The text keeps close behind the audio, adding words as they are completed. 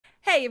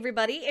Hey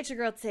everybody, it's your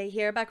girl Tay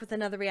here, back with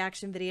another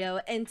reaction video,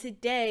 and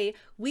today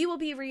we will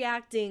be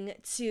reacting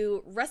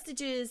to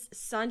Rustage's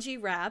Sanji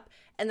rap,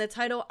 and the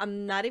title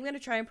I'm not even going to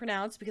try and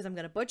pronounce because I'm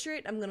going to butcher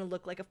it. I'm going to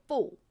look like a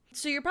fool.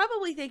 So you're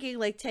probably thinking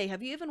like, Tay,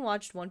 have you even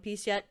watched One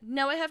Piece yet?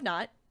 No, I have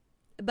not,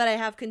 but I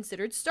have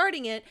considered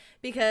starting it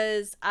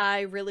because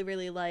I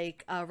really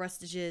like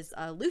Rustage's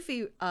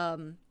Luffy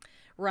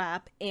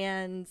rap,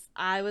 and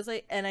I was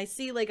like, and I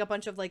see like a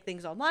bunch of like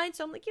things online,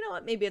 so I'm like, you know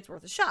what, maybe it's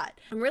worth a shot.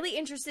 I'm really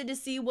interested to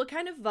see what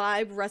kind of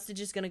vibe Rustage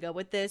is gonna go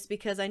with this,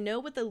 because I know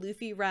with the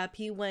Luffy rap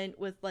he went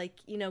with like,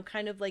 you know,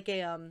 kind of like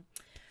a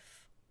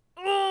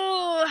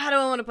oh, how do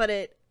I want to put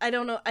it, I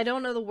don't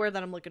know the word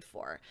that I'm looking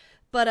for,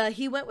 but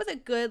he went with a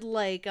good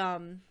like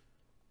tango-y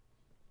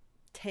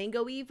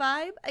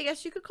vibe, I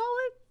guess you could call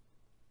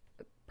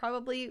it.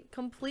 Probably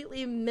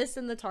completely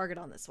missing the target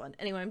on this one.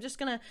 Anyway, I'm just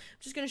gonna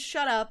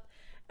shut up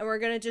and we're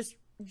gonna just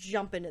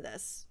jump into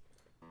this.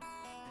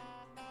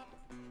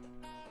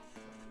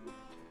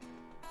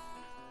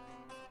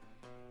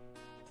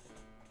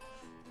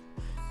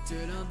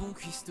 Tel un bon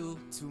cuistot,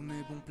 tous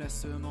mes bons plats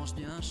se mangent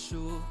bien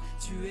chaud.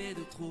 Tu es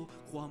de trop,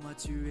 crois-moi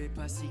tu es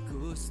pas si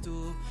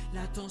costaud.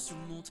 La tension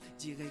monte,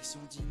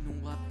 direction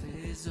d'innombrables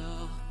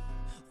trésors.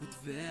 Route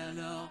vers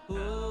l'or,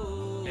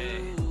 oh.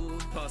 Hey,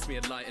 pass me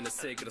a light and a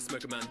cig, and I'll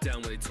smoke a man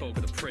down when they talk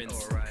of the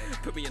prince. Right.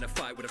 Put me in a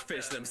fight with a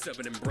fish that I'm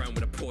serving in brown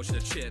with a portion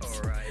of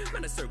chips. Right.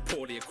 Man, are so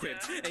poorly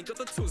equipped, ain't got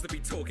the tools to be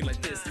talking like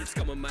this.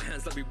 Scum on my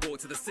hands like we walk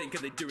to the sink,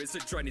 and they do it so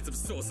dry, need some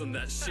sauce on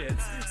that shit.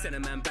 Send a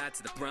man back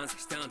to the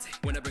Bronze Dante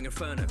when I bring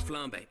Inferno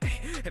flambe.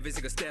 Every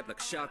single step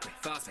like a shark ray,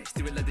 fast face,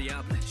 do it like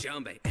Diablo,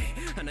 jambe.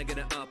 And I get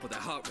it up with a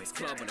heart race,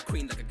 club on a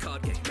queen like a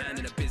card game. Man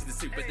in a business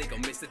suit, but they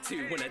gon' miss it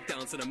too when I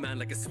dance on a man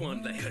like a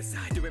swan lake. Cause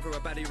I do it for a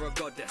baddie or a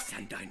goddess,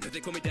 and I know they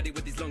call me daddy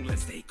with these long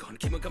lists. They gone,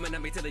 keep on coming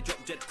at me till they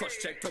drop jet. Cross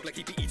check, talk like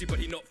he be eating but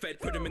he not fed.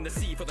 Put him in the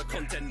sea for the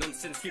content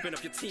nonsense. Keeping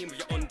up your team with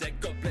your on deck.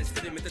 God bless,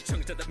 fit him with the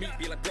chunks that the meat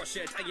be like brush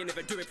head. I ain't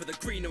never do it for the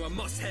green or a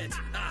moss head.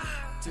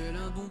 Tel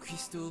un bon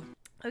cuistot.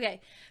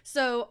 Okay,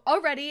 so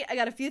already I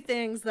got a few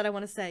things that I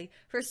want to say.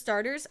 For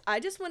starters, I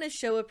just want to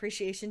show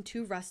appreciation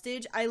to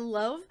Rustage. I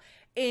love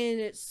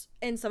in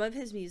some of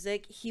his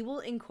music, he will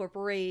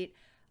incorporate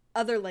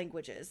other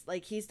languages.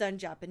 Like he's done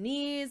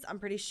Japanese, I'm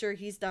pretty sure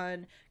he's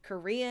done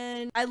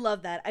Korean. I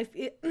love that. I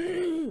feel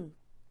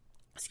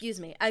excuse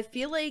me. I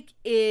feel like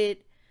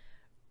it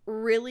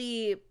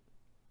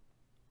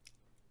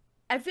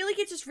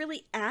just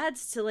really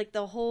adds to like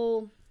the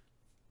whole,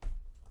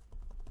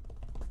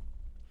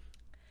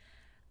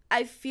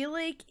 I feel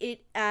like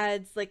it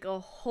adds like a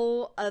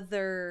whole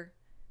other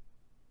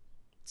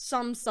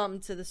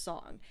something to the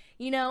song.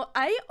 You know,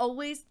 I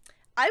will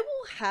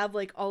have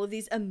like all of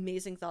these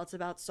amazing thoughts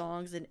about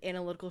songs and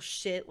analytical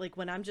shit like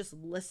when I'm just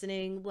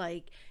listening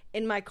like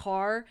in my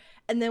car,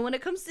 and then when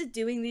it comes to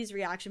doing these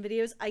reaction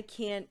videos, I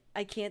can't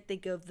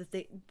think of the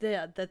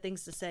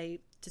things to say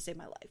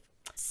my life.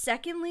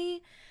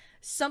 Secondly,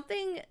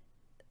 something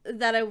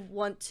that I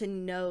want to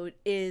note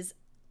is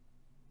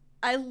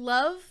I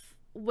love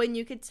when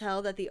you could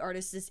tell that the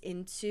artist is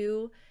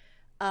into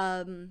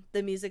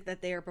the music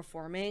that they are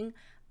performing.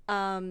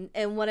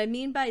 And what I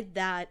mean by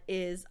that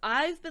is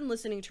I've been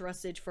listening to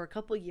Rustage for a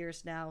couple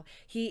years now.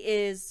 He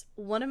is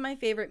one of my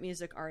favorite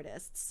music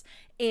artists,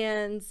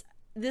 and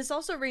this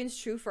also reigns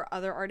true for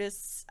other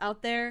artists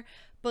out there,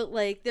 but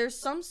like there's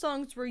some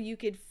songs where you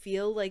could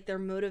feel like their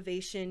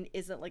motivation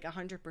isn't like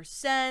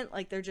 100%,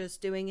 like they're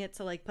just doing it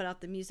to like put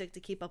out the music to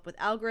keep up with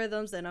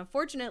algorithms, and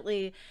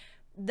unfortunately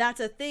that's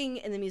a thing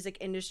in the music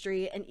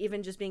industry, and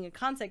even just being a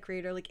content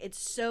creator, like it's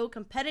so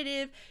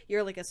competitive.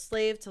 You're like a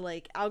slave to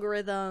like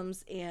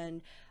algorithms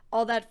and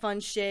all that fun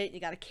shit. You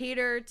gotta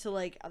cater to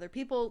like other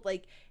people,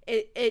 like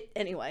it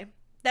anyway,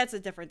 that's a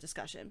different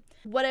discussion.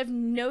 What I've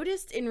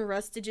noticed in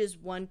Rustage's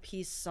One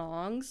Piece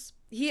songs,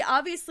 he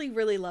obviously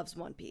really loves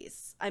One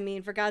Piece. I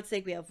mean, for God's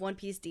sake, we have One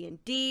Piece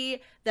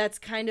D&D. That's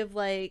kind of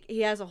like,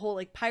 he has a whole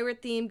like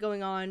pirate theme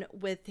going on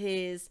with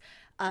his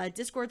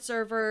Discord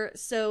server,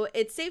 so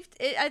it's safe.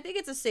 I think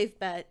it's a safe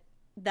bet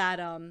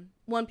that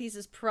One Piece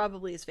is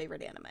probably his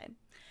favorite anime.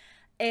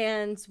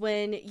 And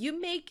when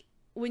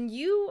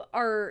you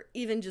are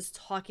even just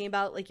talking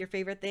about like your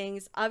favorite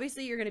things,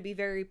 obviously you're going to be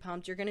very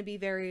pumped, you're going to be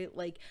very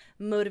like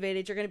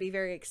motivated, you're going to be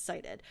very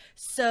excited.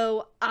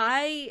 So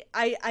I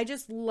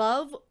just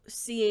love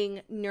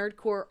seeing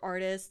nerdcore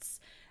artists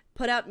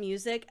put out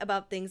music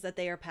about things that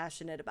they are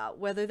passionate about,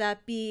 whether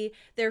that be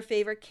their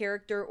favorite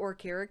character or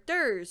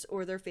characters,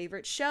 or their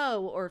favorite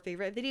show or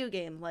favorite video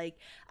game. Like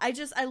I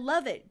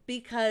love it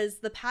because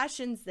the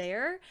passion's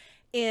there,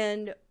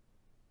 and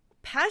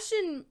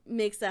passion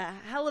makes a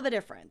hell of a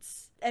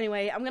difference.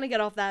 Anyway, I'm gonna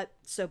get off that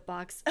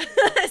soapbox.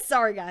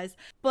 Sorry guys.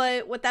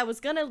 But what that was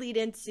gonna lead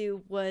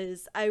into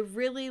was I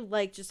really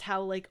like just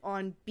how like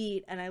on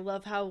beat, and I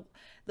love how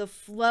the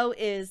flow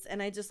is,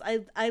 and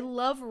I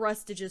love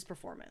Rustage's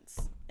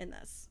performance in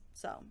this.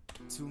 So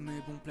Tous mes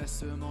bons plats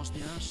se mangent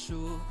bien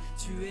chaud.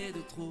 Tu es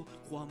de trop,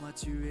 crois-moi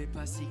tu es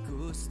pas si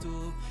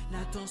costaud.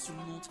 La tension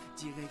monte,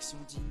 direction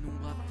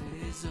d'innombrables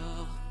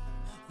trésors.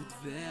 Route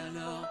vers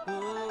l'or,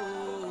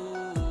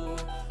 oh.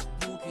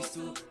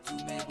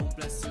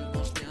 place se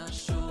mange bien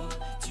chaud.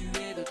 Tu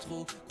es de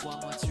trop,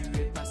 crois-moi, tu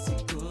es pas si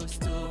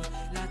costaud.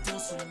 La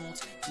tension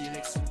monte,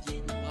 direction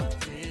d'innombrables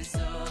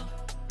trésors.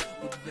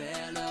 Route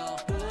vers l'or.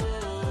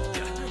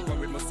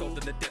 Rowing my soul in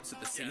the depths of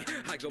the sea.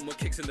 I got more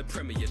kicks in the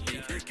Premier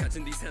League.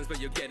 Catching these hands, but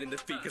you're getting the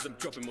feet. Cause I'm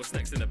dropping more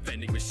snacks in a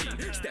vending machine.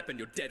 Stepping,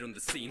 you're dead on the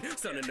scene.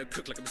 Starting to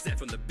cook like I'm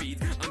Zeph on the beat.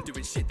 I'm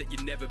doing shit that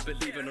you never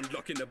believe. And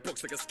unlocking the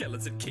box like a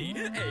skeleton key.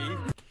 Hey.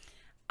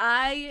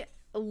 I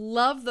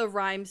love the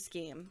rhyme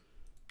scheme.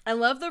 I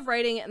love the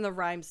writing and the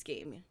rhyme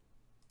scheme.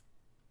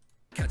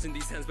 Catching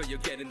these hands, but you're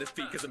getting the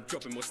feet. Cause I'm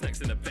dropping more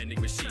snacks in a vending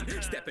machine.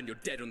 Stepping, you're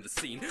dead on the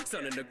scene.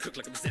 Starting to cook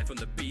like I'm Zeph on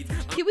the beat.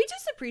 Can we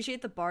just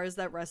appreciate the bars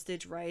that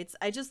Rustage writes?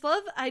 I just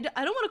love, I don't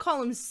want to call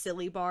them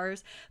silly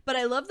bars, but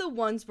I love the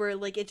ones where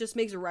like it just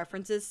makes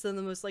references to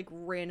the most like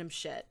random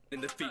shit.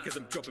 In the feet, cause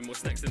I'm dropping more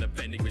snacks in a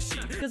vending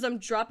machine. Because I'm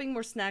dropping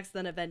more snacks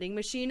than a vending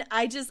machine.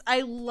 I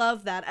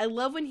love that. I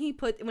love when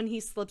he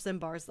slips in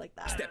bars like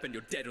that. Stepping,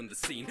 you're dead on the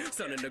scene.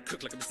 Starting to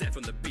cook like I'm Zeph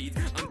on the beat.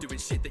 I'm doing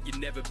shit that you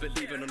never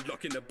believe. And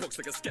unlocking the box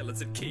like a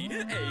skeleton key.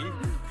 Hey,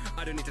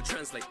 I don't need to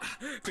translate.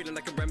 Feeling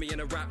like I'm Remy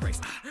in a rat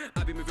race.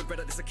 I be moving bread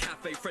at this a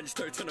cafe. French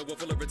toast, turn a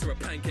waffle over to a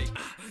pancake.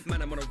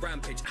 Man, I'm on a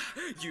rampage.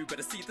 You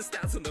better see the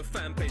stats on the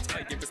fan page.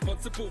 I get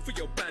responsible for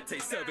your bad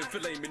taste. Serving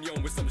filet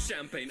mignon with some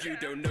champagne. You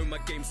don't know my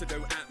game, so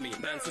don't at me.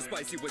 Man, so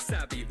spicy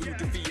wasabi. Ooh,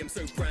 the VM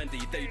so brandy.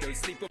 They don't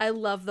sleep. I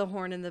love the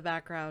horn in the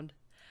background.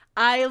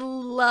 I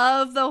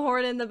love the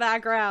horn in the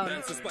background.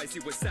 Man, so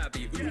spicy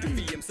wasabi. Ooh, the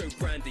VM so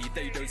brandy.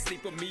 They don't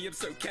sleep on me, I'm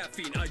so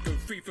caffeine. I go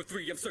 3 for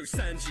 3, I'm so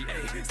Sanji.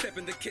 Ay, step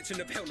in the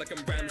kitchen of hell like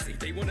I'm Ramsay.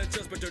 They wanna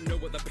judge but don't know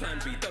what the plan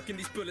be. Ducking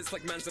these bullets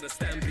like man's on a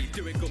stampede.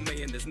 Doing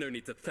gourmet and there's no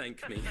need to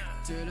thank me.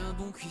 Tel un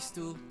bon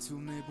cuistot, tous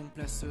mes bons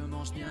plats se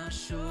mangent bien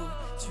chaud.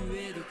 Tu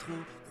es de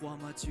trop,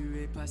 crois-moi, tu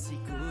es pas si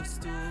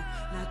costaud.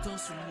 La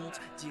tension monte,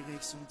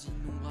 direction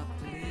d'innombrables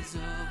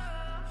trésors.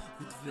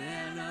 Route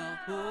vers l'or.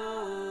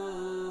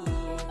 Oh,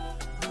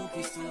 bon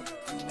cuistot,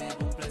 tous mes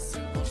bons plats se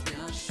mangent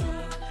bien chaud.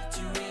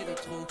 Tu es de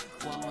trop,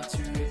 crois-moi,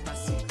 tu es pas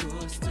si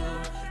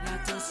costaud. La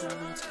tension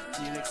monte,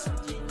 direction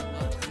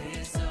d'innombrables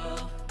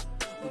trésors.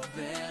 Route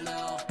vers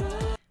l'or.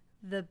 Oh.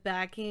 The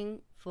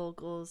backing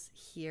vocals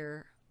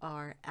here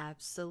are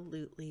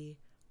absolutely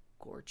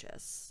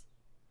gorgeous.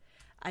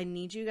 I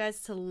need you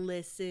guys to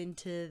listen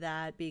to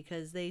that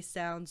because they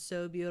sound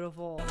so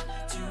beautiful.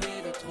 Tu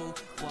es de trop,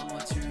 crois-moi,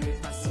 tu es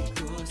pas si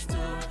costaud.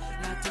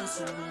 La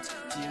tension monte,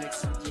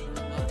 direction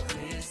d'innombrables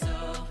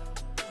trésors.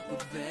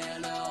 Route vers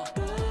l'or.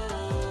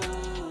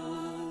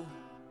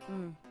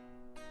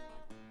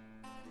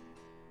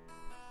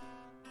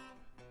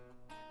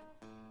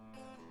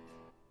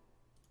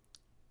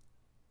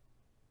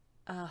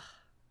 Oh.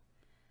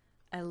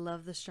 I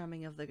love the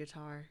strumming of the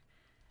guitar.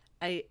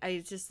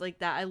 I just like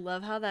that. I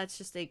love how that's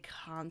just a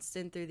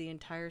constant through the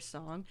entire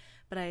song,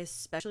 but I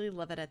especially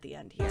love it at the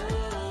end here.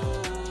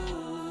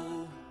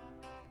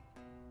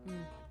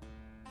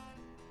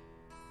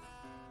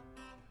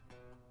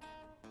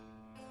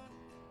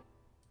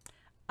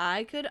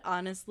 I could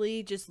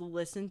honestly just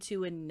listen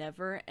to a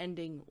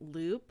never-ending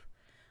loop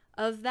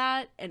of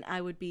that and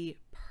I would be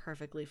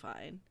perfectly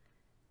fine.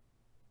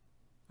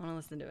 I want to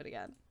listen to it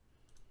again.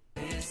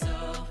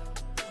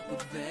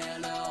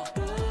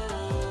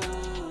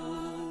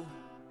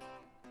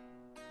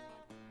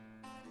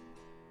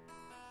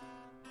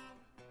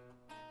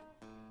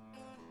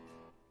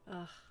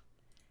 Ugh.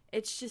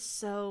 It's just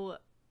so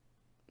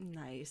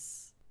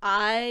nice.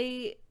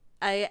 I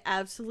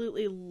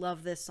absolutely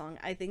love this song.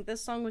 I think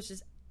this song was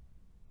just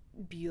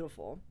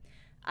beautiful.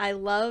 I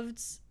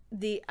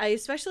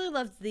especially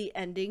loved the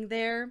ending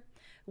there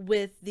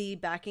with the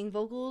backing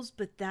vocals,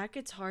 but that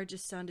guitar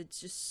just sounded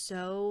just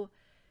so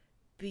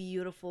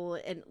beautiful.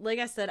 And like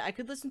I said, I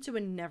could listen to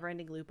a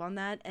never-ending loop on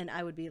that and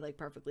I would be like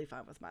perfectly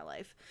fine with my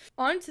life.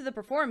 On to the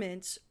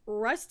performance.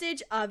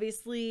 Rustage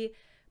obviously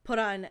put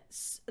on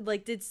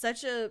did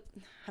such a,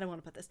 how do I want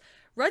to put this?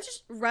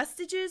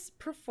 Rustage's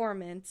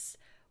performance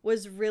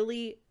was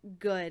really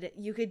good.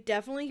 You could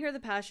definitely hear the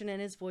passion in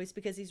his voice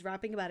because he's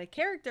rapping about a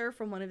character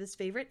from one of his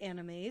favorite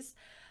animes.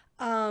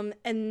 And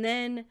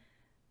then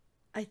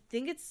I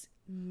think it's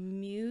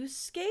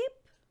Muscape.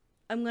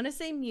 I'm gonna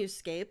say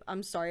Muscape.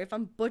 I'm sorry if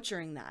I'm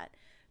butchering that.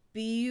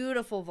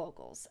 Beautiful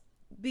vocals.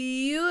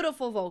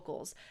 Beautiful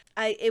vocals.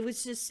 It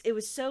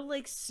was so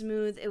like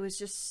smooth. It was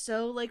just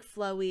so like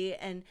flowy,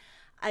 and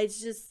I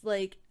just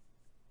like,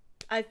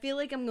 I feel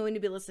like I'm going to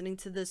be listening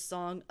to this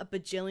song a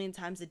bajillion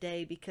times a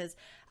day because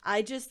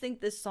I just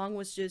think this song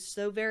was just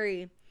so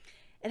very,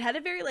 it had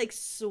a very like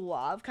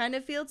suave kind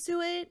of feel to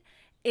it,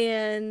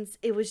 and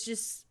it was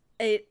just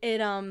it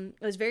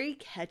was very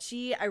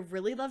catchy. I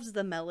really loved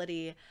the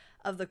melody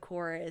of the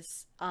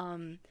chorus.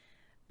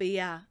 But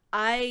yeah,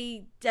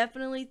 I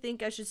definitely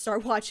think I should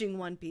start watching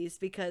One Piece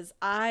because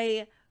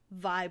I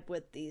vibe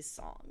with these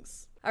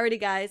songs. Alrighty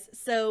guys,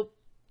 so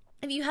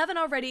if you haven't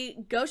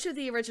already, go show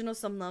the original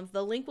some love.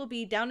 The link will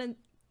be down in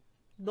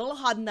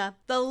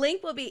The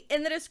link will be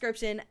in the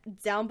description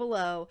down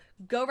below.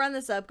 Go run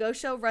this up. Go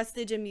show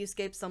Rustage and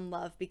Muscape some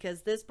love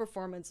because this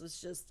performance was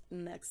just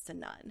next to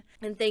none.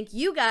 And thank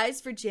you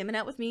guys for jamming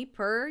out with me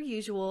per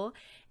usual.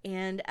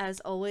 And as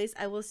always,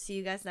 I will see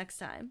you guys next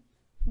time.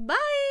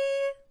 Bye!